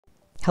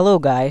Hello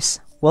guys,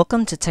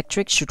 welcome to Tech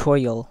Tricks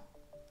tutorial.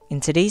 In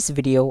today's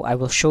video, I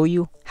will show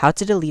you how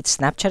to delete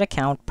Snapchat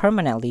account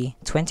permanently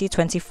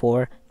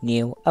 2024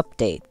 new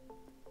update.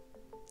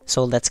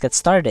 So let's get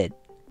started.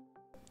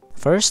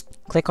 First,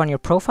 click on your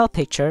profile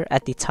picture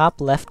at the top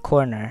left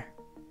corner.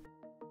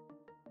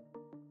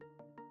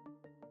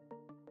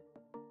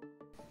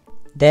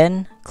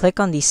 Then, click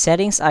on the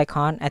settings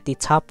icon at the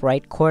top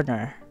right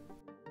corner.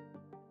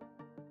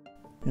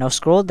 Now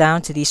scroll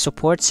down to the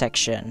support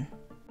section.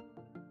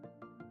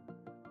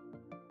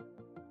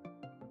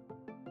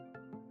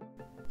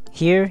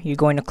 Here, you're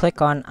going to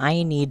click on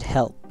I need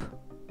help.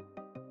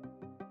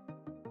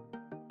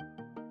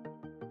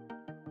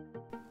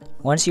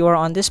 Once you are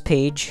on this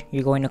page,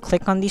 you're going to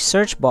click on the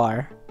search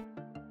bar.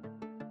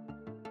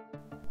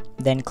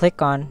 Then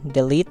click on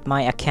delete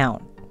my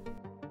account.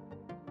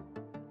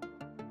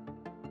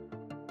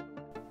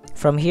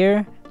 From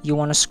here, you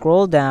want to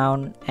scroll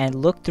down and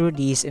look through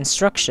these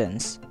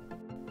instructions.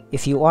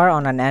 If you are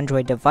on an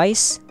Android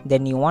device,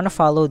 then you want to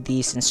follow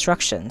these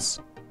instructions.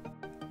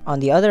 On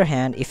the other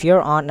hand, if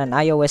you're on an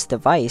iOS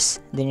device,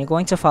 then you're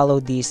going to follow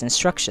these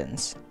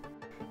instructions.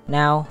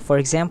 Now, for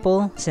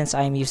example, since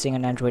I'm using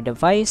an Android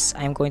device,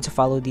 I'm going to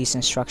follow these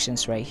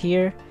instructions right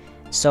here.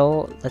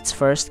 So let's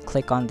first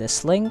click on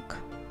this link.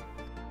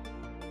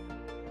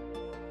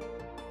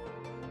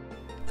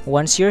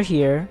 Once you're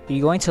here,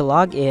 you're going to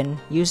log in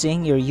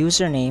using your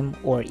username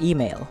or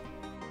email.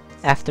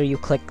 After you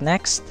click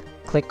next,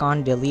 click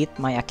on delete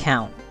my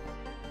account.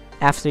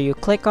 After you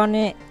click on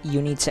it,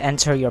 you need to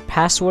enter your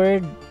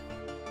password.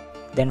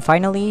 Then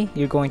finally,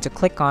 you're going to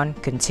click on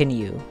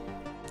continue.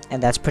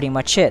 And that's pretty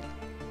much it.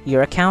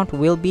 Your account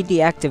will be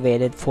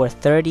deactivated for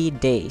 30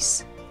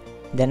 days.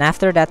 Then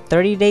after that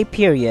 30-day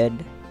period,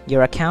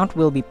 your account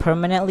will be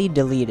permanently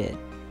deleted.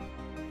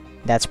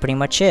 That's pretty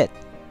much it.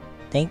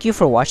 Thank you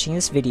for watching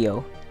this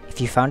video.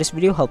 If you found this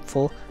video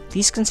helpful,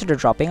 please consider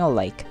dropping a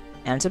like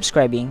and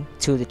subscribing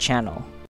to the channel.